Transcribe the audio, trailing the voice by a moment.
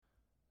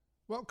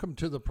Welcome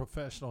to the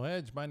Professional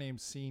Edge. My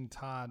name's Sean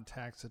Todd,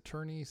 tax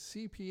attorney,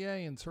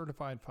 CPA, and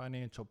certified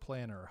financial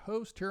planner,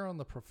 host here on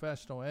the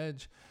Professional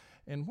Edge.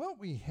 And what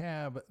we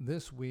have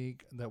this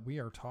week that we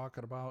are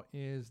talking about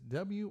is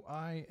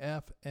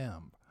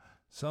WIFM.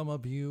 Some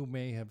of you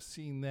may have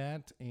seen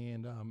that,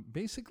 and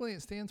basically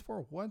it stands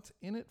for What's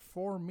in It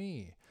for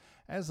Me.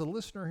 As a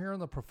listener here on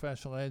the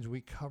Professional Edge,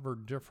 we cover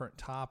different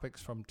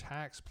topics from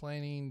tax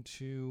planning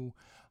to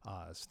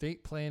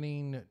estate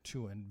planning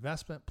to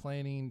investment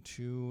planning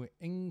to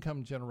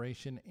income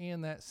generation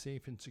and that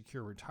safe and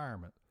secure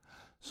retirement.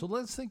 So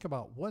let's think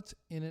about what's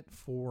in it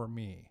for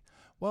me.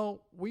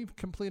 Well, we've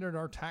completed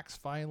our tax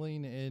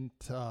filing. It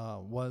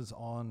was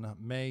on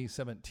May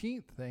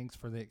 17th. Thanks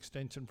for the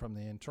extension from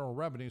the Internal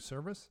Revenue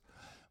Service.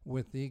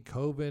 With the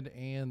COVID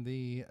and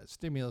the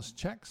stimulus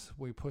checks,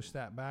 we pushed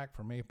that back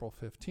from April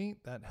 15th.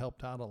 That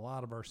helped out a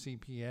lot of our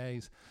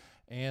CPAs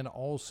and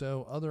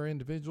also other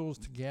individuals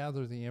to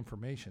gather the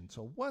information.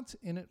 So what's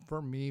in it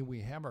for me?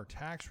 We have our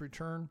tax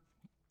return.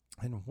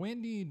 And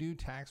when do you do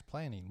tax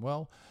planning?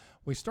 Well,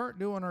 we start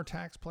doing our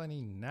tax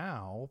planning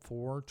now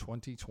for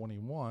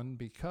 2021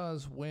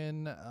 because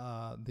when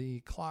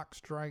the clock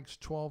strikes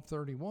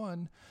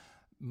 12/31,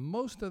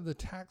 most of the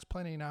tax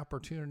planning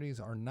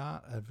opportunities are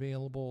not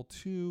available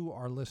to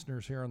our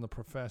listeners here on the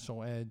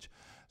Professional Edge.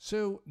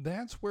 So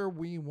that's where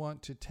we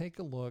want to take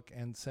a look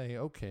and say,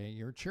 okay,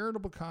 your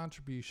charitable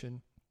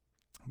contribution,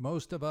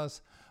 most of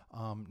us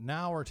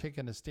now are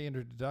taking a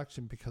standard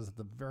deduction because of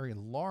the very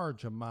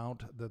large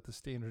amount that the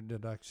standard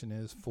deduction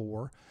is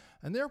for.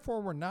 And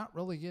therefore, we're not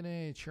really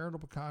getting a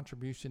charitable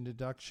contribution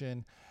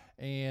deduction.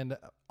 And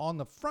on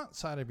the front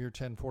side of your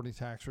 1040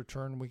 tax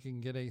return, we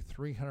can get a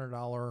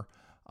 $300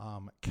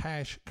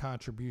 cash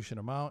contribution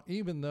amount,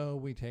 even though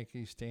we take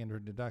a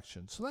standard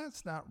deduction. So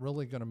that's not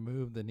really going to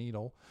move the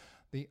needle.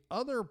 The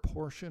other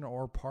portion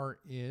or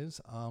part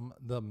is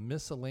the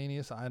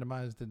miscellaneous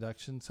itemized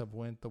deductions have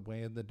went the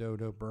way of the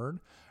dodo bird,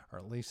 or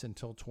at least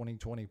until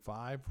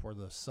 2025, where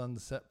the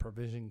sunset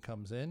provision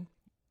comes in.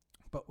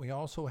 But we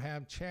also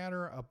have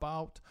chatter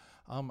about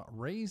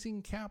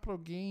raising capital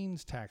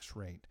gains tax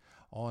rate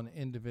on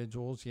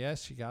individuals.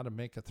 Yes, you got to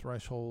make a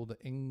threshold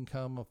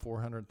income of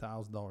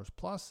 $400,000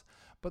 plus,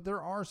 but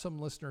there are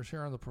some listeners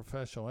here on the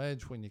Professional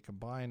Edge, when you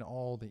combine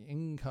all the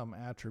income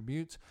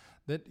attributes,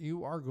 that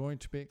you are going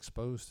to be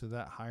exposed to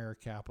that higher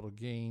capital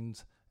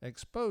gains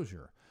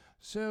exposure.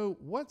 So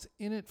what's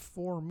in it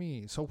for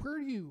me? So where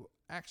do you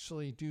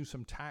actually do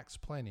some tax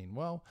planning?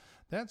 Well,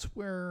 that's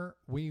where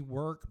we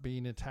work,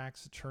 being a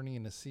tax attorney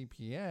and a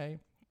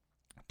CPA,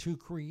 to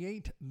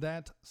create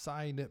that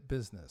side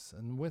business.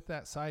 And with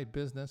that side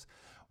business,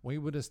 we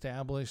would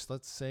establish,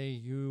 let's say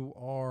you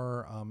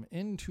are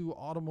into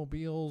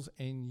automobiles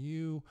and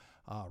you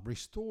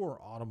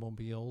restore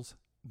automobiles.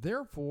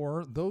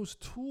 Therefore, those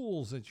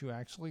tools that you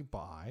actually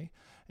buy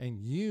and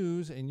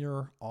use in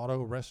your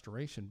auto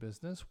restoration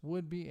business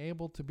would be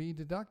able to be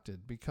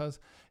deducted, because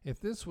if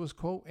this was,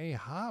 quote, a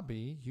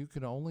hobby, you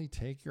could only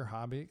take your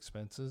hobby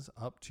expenses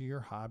up to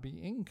your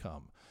hobby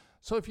income.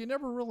 So if you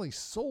never really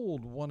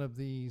sold one of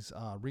these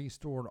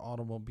restored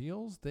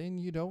automobiles, then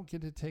you don't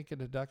get to take a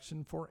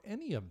deduction for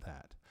any of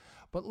that.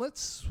 But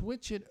let's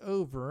switch it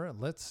over.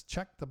 Let's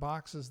check the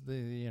boxes.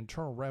 The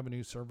Internal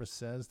Revenue Service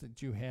says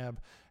that you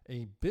have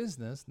a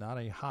business, not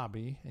a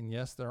hobby. And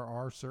yes, there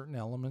are certain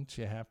elements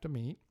you have to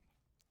meet.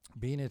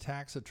 Being a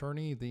tax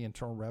attorney, the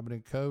Internal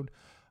Revenue Code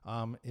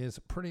is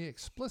pretty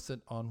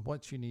explicit on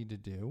what you need to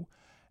do.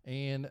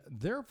 And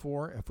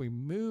therefore, if we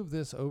move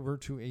this over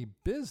to a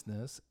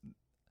business,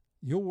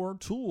 your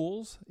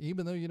tools,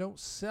 even though you don't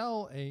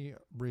sell a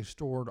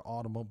restored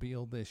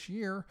automobile this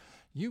year,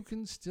 you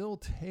can still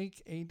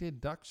take a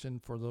deduction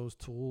for those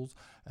tools,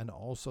 and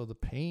also the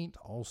paint,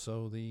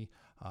 also the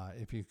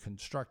if you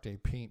construct a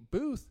paint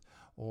booth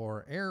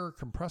or air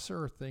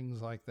compressor,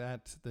 things like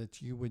that that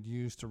you would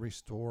use to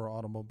restore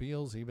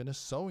automobiles, even a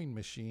sewing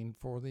machine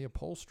for the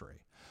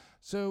upholstery.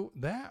 So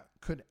that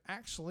could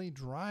actually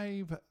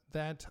drive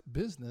that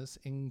business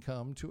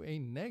income to a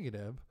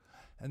negative.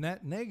 And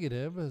that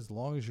negative, as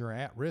long as you're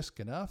at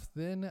risk enough,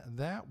 then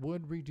that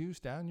would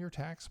reduce down your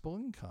taxable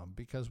income,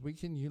 because we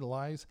can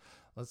utilize,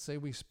 let's say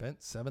we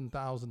spent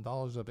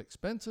 $7,000 of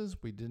expenses.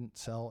 We didn't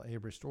sell a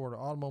restored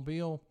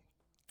automobile.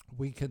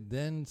 We could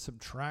then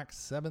subtract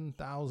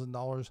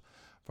 $7,000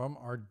 from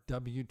our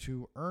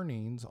W-2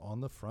 earnings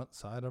on the front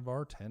side of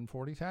our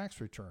 1040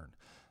 tax return.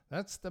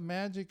 That's the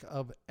magic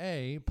of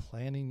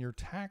planning your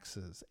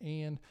taxes.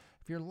 And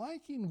if you're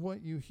liking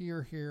what you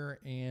hear here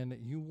and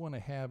you want to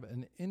have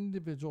an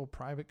individual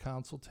private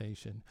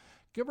consultation,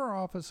 give our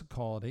office a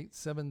call at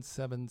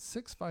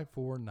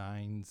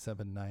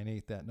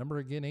 877-654-9798. That number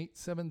again,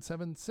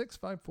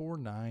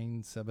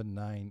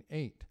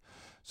 877-654-9798.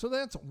 So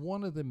that's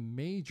one of the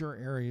major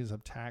areas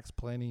of tax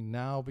planning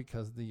now,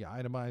 because the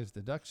itemized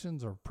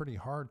deductions are pretty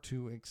hard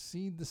to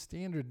exceed the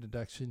standard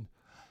deduction.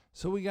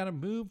 So we got to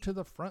move to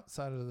the front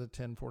side of the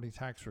 1040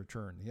 tax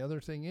return. The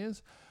other thing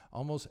is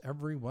almost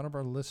every one of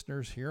our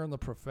listeners here on the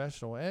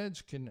Professional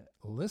Edge can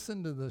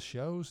listen to the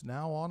shows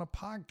now on a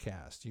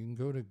podcast. You can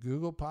go to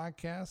Google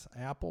Podcasts,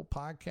 Apple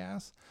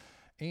Podcasts,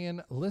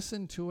 and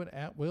listen to it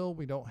at will.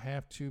 We don't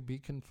have to be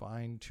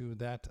confined to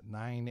that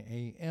 9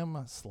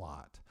 a.m.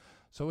 slot.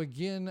 So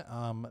again,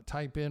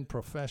 type in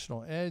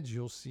Professional Edge.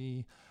 You'll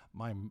see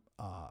my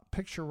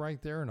picture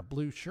right there in a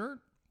blue shirt.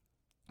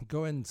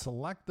 Go ahead and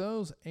select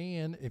those.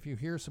 And if you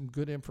hear some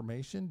good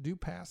information, do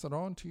pass it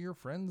on to your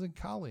friends and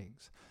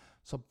colleagues.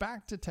 So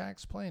back to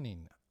tax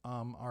planning.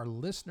 Our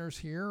listeners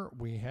here,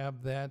 we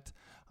have that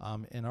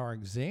in our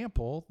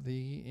example,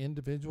 the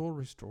individual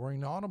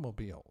restoring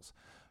automobiles.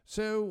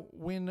 So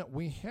when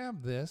we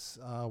have this,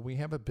 we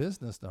have a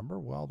business number.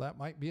 Well, that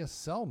might be a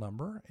cell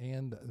number,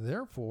 and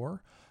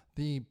therefore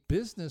the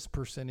business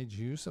percentage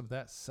use of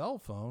that cell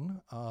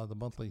phone, the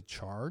monthly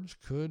charge,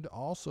 could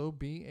also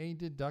be a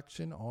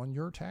deduction on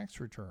your tax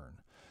return.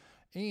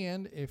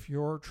 And if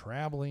you're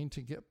traveling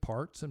to get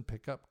parts and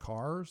pick up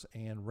cars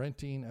and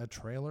renting a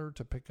trailer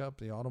to pick up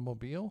the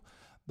automobile,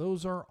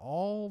 those are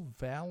all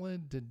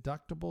valid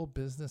deductible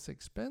business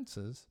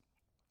expenses.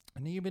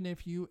 And even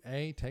if you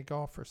take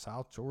off for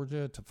South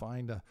Georgia to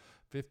find a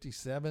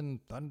 57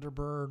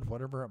 Thunderbird,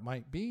 whatever it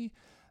might be,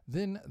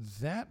 then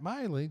that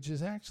mileage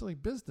is actually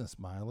business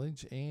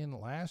mileage. And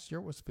last year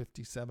it was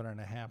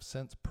 57.5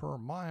 cents per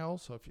mile.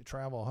 So if you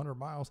travel 100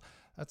 miles,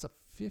 that's a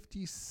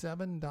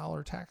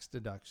 $57 tax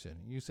deduction.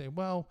 You say,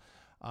 well,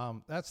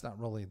 that's not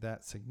really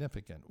that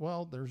significant.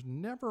 Well, there's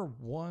never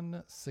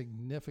one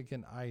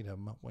significant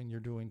item when you're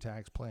doing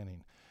tax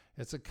planning.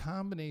 It's a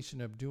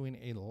combination of doing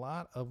a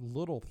lot of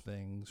little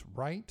things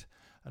right.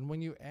 And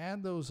when you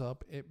add those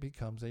up, it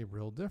becomes a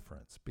real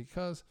difference.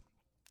 Because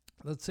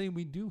let's say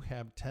we do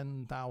have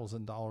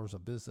 $10,000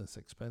 of business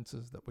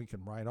expenses that we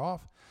can write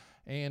off,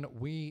 and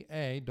we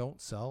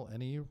don't sell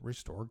any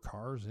restored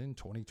cars in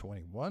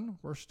 2021.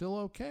 We're still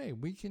okay.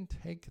 We can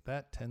take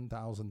that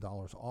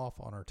 $10,000 off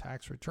on our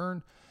tax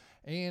return.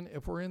 And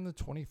if we're in the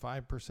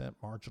 25%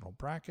 marginal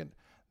bracket,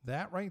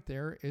 that right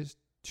there is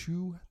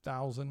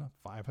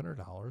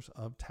 $2,500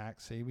 of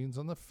tax savings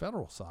on the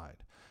federal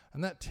side.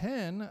 And that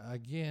 10,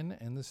 again,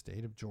 in the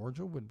state of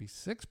Georgia would be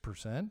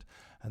 6%,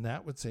 and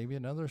that would save you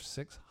another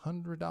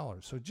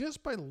 $600. So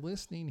just by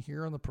listening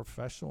here on the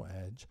Professional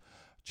Edge,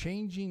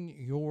 changing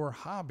your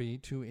hobby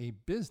to a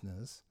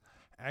business,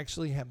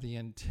 actually have the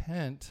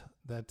intent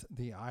that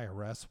the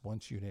IRS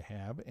wants you to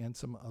have and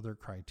some other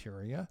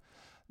criteria,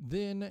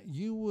 then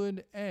you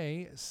would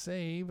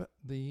save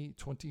the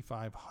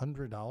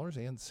 $2,500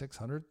 and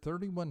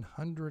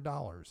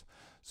 $3,100.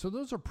 So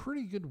those are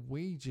pretty good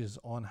wages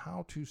on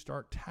how to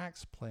start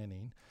tax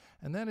planning.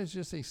 And that is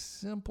just a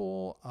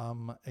simple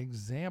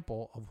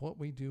example of what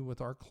we do with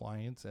our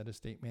clients at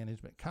Estate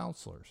Management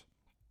Counselors.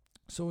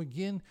 So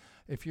again,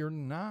 if you're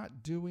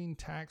not doing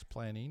tax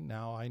planning,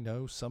 now I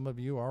know some of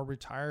you are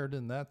retired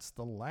and that's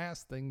the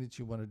last thing that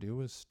you want to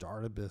do is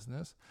start a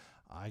business.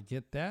 I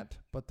get that,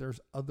 but there's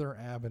other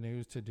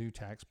avenues to do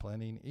tax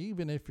planning,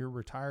 even if you're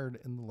retired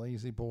in the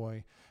lazy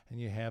boy and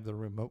you have the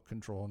remote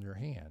control in your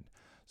hand.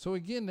 So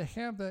again, to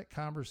have that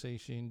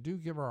conversation, do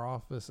give our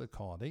office a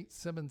call at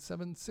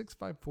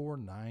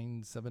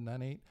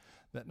 877-654-9798.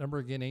 That number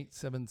again,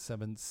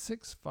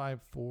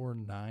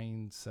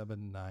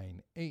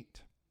 877-654-9798.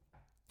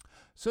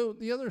 So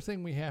the other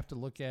thing we have to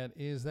look at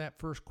is that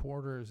first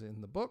quarter is in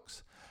the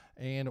books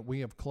and we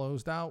have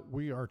closed out.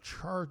 We are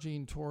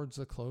charging towards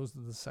the close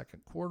of the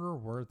second quarter.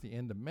 We're at the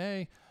end of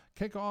May.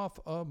 Kickoff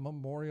of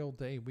Memorial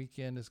Day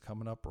weekend is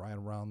coming up right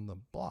around the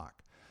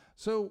block.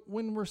 So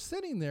when we're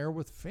sitting there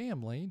with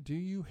family, do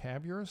you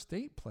have your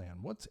estate plan?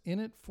 What's in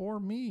it for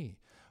me?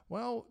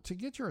 Well, to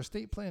get your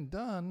estate plan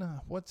done,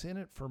 what's in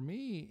it for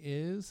me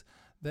is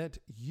that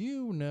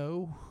you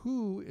know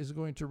who is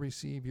going to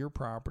receive your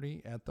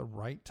property at the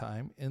right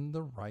time in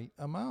the right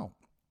amount.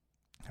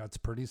 That's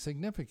pretty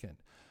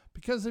significant.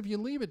 Because if you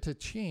leave it to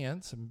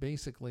chance, and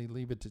basically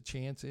leave it to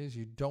chance is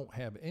you don't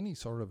have any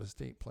sort of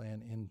estate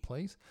plan in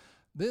place,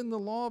 then the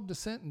law of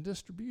descent and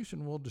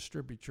distribution will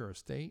distribute your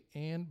estate,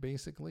 and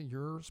basically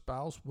your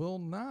spouse will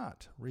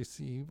not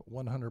receive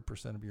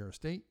 100% of your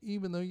estate,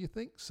 even though you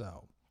think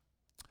so.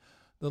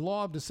 The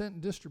law of descent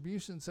and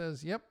distribution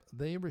says, yep,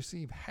 they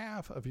receive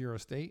half of your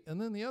estate,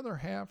 and then the other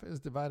half is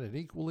divided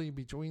equally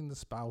between the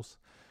spouse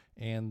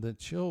and the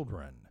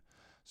children.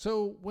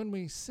 So when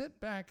we sit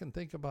back and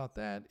think about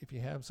that, if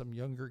you have some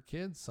younger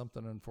kids,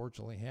 something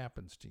unfortunately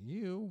happens to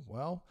you,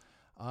 well,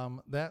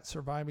 that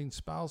surviving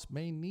spouse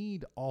may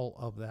need all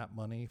of that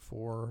money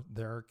for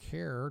their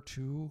care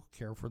to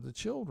care for the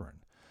children.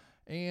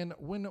 And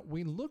when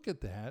we look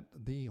at that,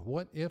 the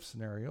what if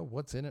scenario,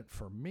 what's in it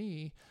for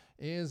me,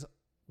 is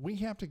we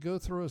have to go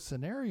through a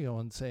scenario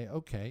and say,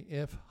 okay,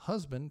 if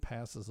husband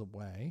passes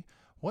away,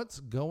 what's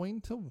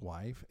going to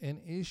wife,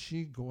 and is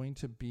she going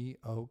to be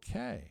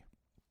okay?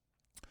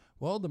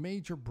 Well, the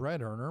major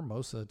bread earner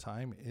most of the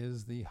time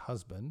is the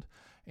husband,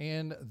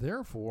 And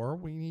therefore,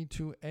 we need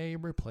to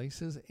replace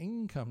his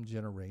income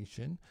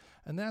generation.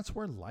 And that's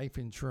where life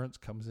insurance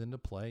comes into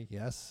play.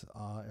 Yes,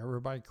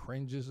 everybody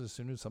cringes as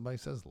soon as somebody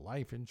says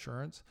life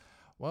insurance.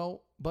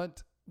 Well,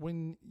 but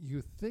when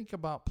you think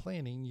about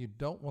planning, you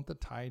don't want the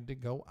tide to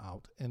go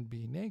out and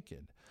be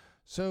naked.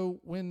 So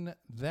when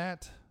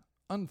that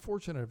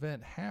unfortunate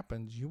event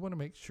happens, you want to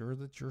make sure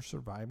that your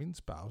surviving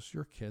spouse,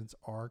 your kids,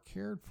 are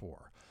cared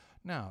for.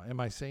 Now, am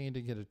I saying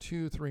to get a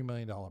 $2-3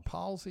 million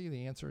policy?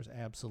 The answer is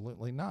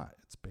absolutely not.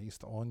 It's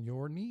based on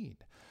your need.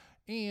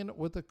 And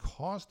with the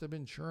cost of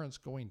insurance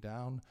going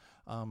down,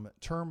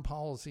 term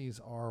policies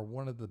are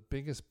one of the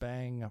biggest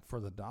bang for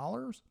the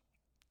dollars.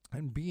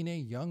 And being a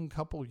young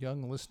couple,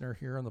 young listener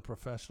here on the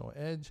Professional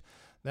Edge,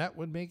 that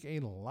would make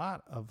a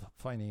lot of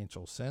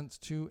financial sense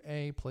to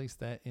place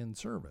that in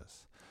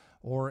service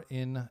or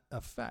in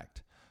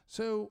effect.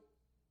 So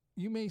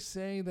you may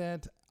say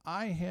that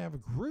I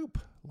have group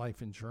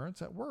life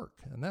insurance at work,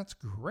 and that's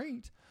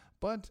great.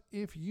 But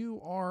if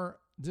you are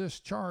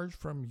discharged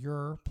from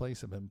your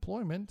place of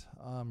employment,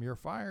 you're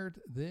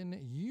fired, then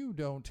you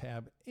don't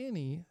have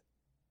any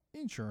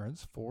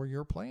insurance for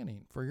your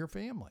planning for your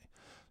family.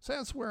 So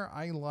that's where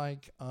I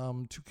like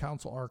to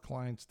counsel our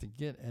clients to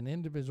get an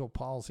individual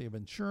policy of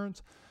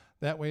insurance.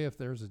 That way, if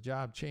there's a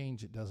job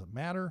change, it doesn't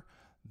matter.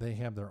 They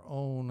have their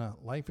own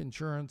life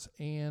insurance,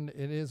 and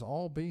it is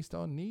all based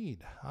on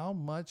need. How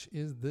much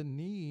is the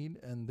need?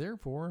 And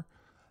therefore,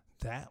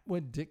 that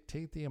would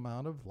dictate the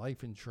amount of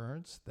life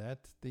insurance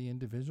that the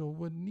individual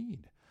would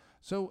need.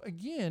 So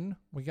again,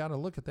 we got to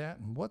look at that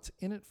and what's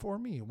in it for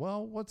me?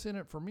 Well, what's in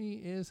it for me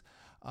is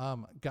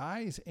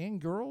guys and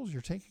girls,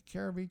 you're taking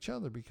care of each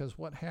other, because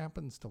what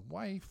happens to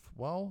wife?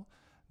 Well,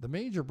 the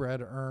major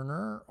bread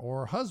earner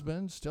or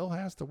husband still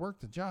has to work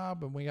the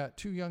job, and we got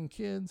 2 young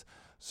kids.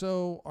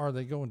 So are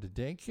they going to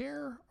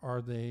daycare?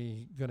 Are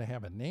they going to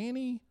have a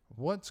nanny?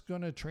 What's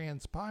going to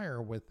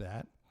transpire with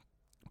that?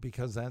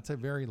 Because that's a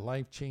very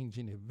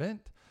life-changing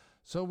event.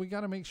 So we got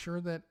to make sure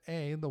that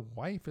the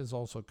wife is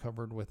also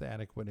covered with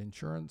adequate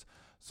insurance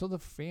so the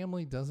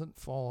family doesn't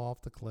fall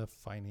off the cliff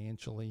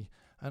financially,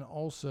 and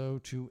also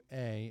to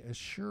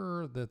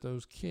assure that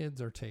those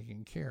kids are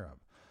taken care of.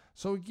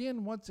 So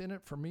again, what's in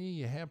it for me?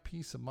 You have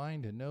peace of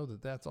mind to know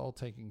that that's all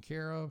taken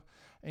care of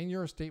and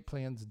your estate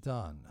plan's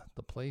done.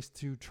 The place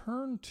to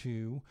turn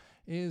to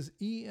is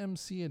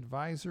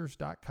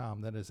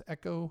emcadvisors.com. That is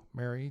Echo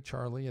Mary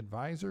Charlie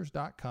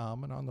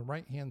Advisors.com. And on the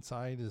right-hand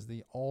side is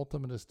the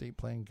Ultimate Estate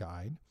Plan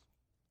Guide.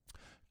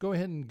 Go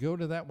ahead and go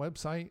to that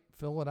website,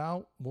 fill it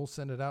out. We'll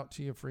send it out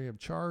to you free of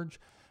charge.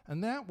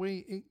 And that way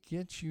it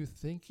gets you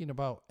thinking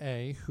about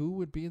who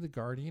would be the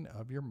guardian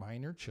of your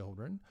minor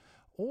children,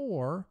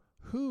 or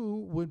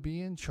who would be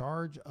in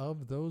charge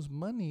of those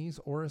monies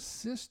or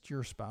assist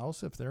your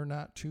spouse if they're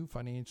not too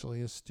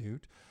financially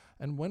astute.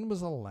 And when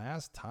was the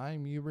last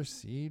time you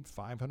received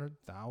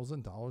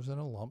 $500,000 in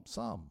a lump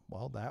sum?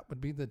 Well, that would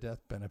be the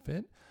death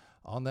benefit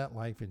on that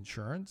life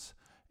insurance.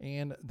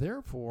 And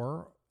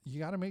therefore,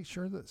 you got to make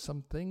sure that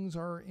some things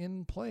are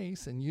in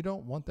place, and you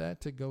don't want that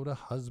to go to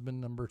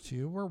husband number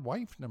 2 or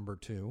wife number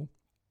 2.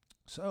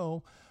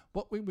 So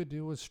what we would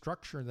do is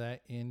structure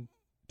that into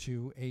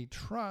a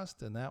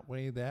trust, and that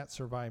way that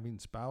surviving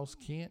spouse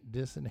can't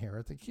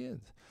disinherit the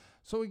kids.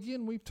 So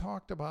again, we've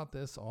talked about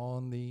this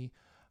on the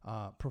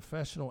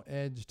Professional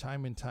Edge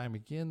time and time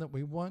again, that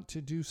we want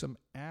to do some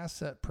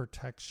asset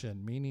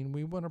protection, meaning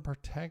we want to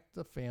protect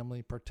the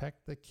family,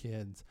 protect the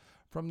kids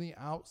from the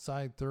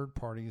outside third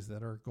parties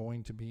that are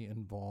going to be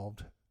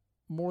involved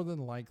more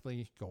than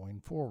likely going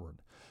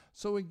forward.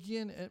 So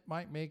again, it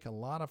might make a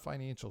lot of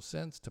financial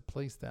sense to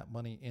place that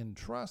money in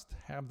trust,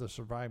 have the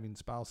surviving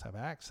spouse have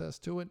access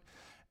to it.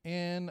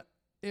 And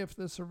if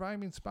the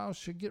surviving spouse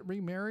should get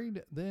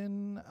remarried,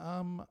 then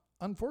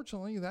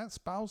unfortunately that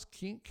spouse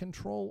can't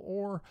control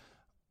or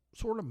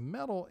sort of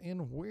meddle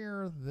in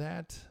where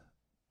that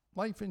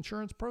life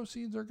insurance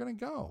proceeds are going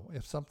to go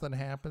if something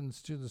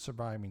happens to the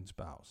surviving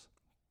spouse.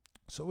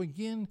 So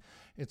again,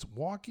 it's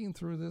walking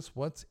through this,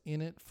 what's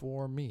in it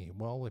for me?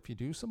 Well, if you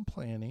do some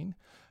planning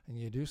and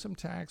you do some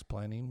tax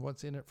planning,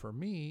 what's in it for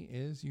me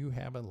is you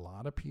have a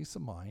lot of peace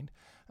of mind.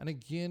 And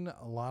again,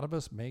 a lot of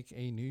us make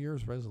a New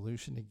Year's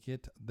resolution to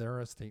get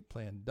their estate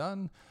plan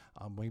done.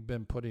 We've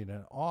been putting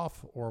it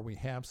off, or we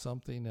have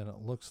something and it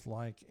looks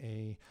like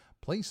a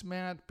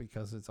placemat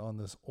because it's on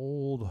this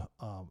old,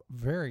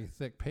 very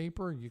thick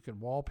paper. You can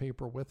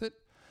wallpaper with it.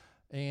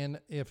 And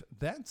if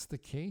that's the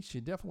case,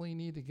 you definitely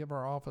need to give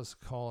our office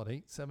a call at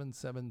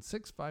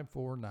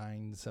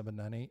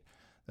 877-654-9798.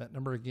 That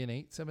number again,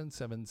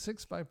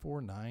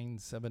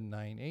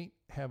 877-654-9798.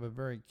 Have a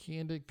very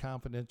candid,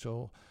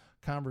 confidential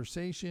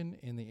conversation.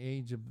 In the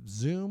age of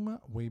Zoom,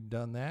 we've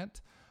done that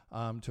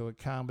to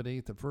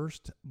accommodate the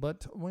first.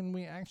 But when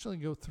we actually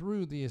go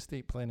through the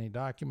estate planning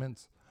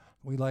documents,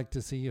 we like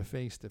to see you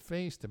face to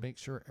face to make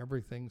sure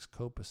everything's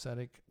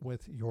copacetic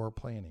with your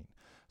planning.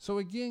 So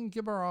again,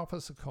 give our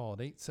office a call at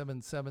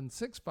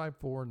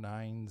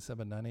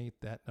 877-654-9798.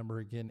 That number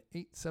again,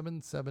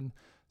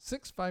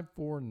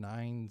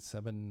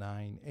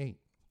 877-654-9798.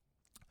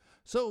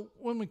 So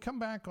when we come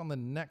back on the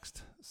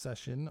next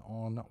session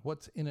on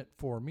What's in It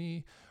for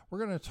Me, we're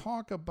going to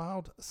talk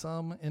about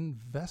some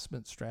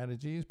investment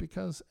strategies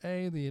because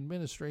the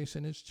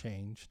administration has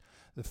changed.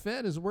 The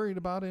Fed is worried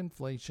about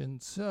inflation,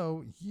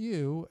 so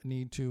you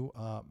need to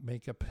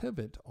make a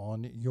pivot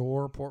on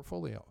your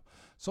portfolio.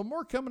 So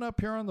more coming up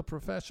here on The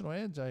Professional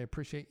Edge. I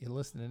appreciate you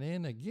listening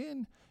in.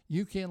 Again,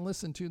 you can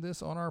listen to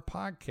this on our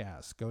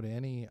podcast. Go to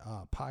any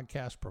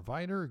podcast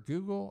provider,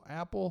 Google,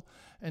 Apple,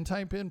 and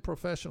type in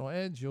Professional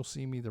Edge. You'll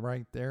see me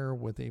right there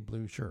with a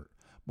blue shirt.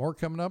 More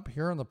coming up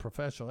here on The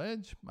Professional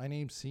Edge. My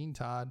name's Sean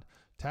Todd,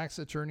 tax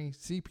attorney,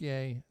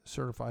 CPA,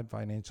 certified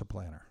financial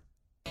planner.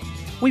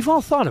 We've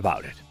all thought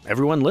about it.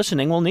 Everyone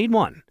listening will need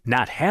one.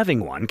 Not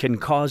having one can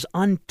cause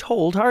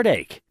untold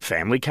heartache,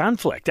 family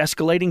conflict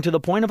escalating to the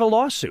point of a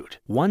lawsuit.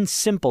 One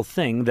simple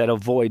thing that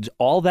avoids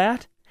all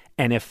that: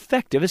 an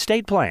effective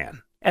estate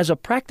plan. As a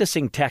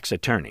practicing tax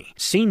attorney,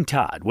 Sean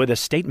Todd with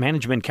Estate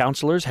Management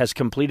Counselors has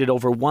completed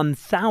over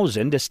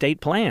 1,000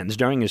 estate plans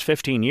during his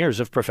 15 years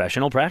of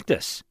professional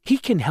practice. He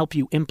can help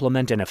you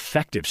implement an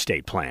effective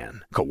estate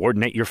plan,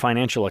 coordinate your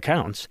financial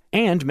accounts,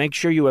 and make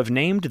sure you have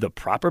named the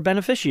proper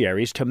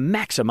beneficiaries to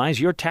maximize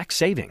your tax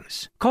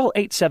savings. Call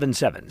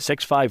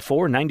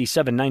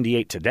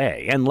 877-654-9798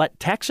 today and let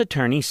tax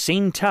attorney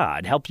Sean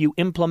Todd help you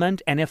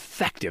implement an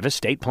effective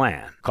estate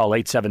plan. Call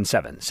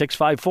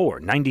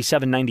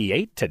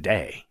 877-654-9798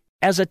 today.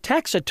 As a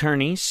tax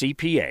attorney,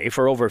 CPA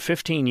for over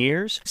 15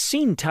 years,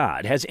 Sean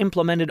Todd has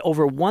implemented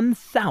over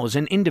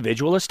 1,000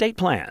 individual estate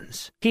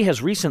plans. He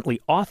has recently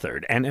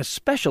authored an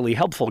especially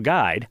helpful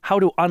guide, How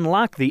to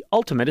Unlock the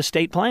Ultimate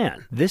Estate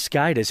Plan. This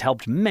guide has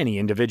helped many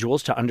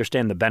individuals to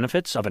understand the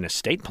benefits of an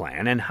estate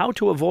plan and how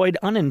to avoid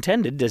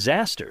unintended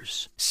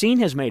disasters. Sean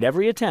has made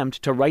every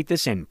attempt to write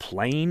this in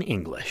plain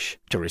English.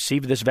 To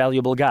receive this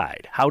valuable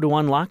guide, How to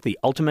Unlock the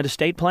Ultimate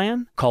Estate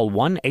Plan, call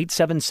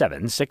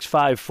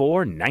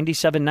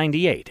 1-877-654-9798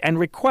 and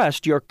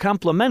request your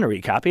complimentary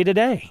copy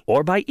today,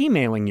 or by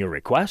emailing your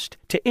request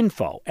to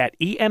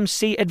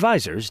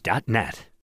info@emcadvisors.net.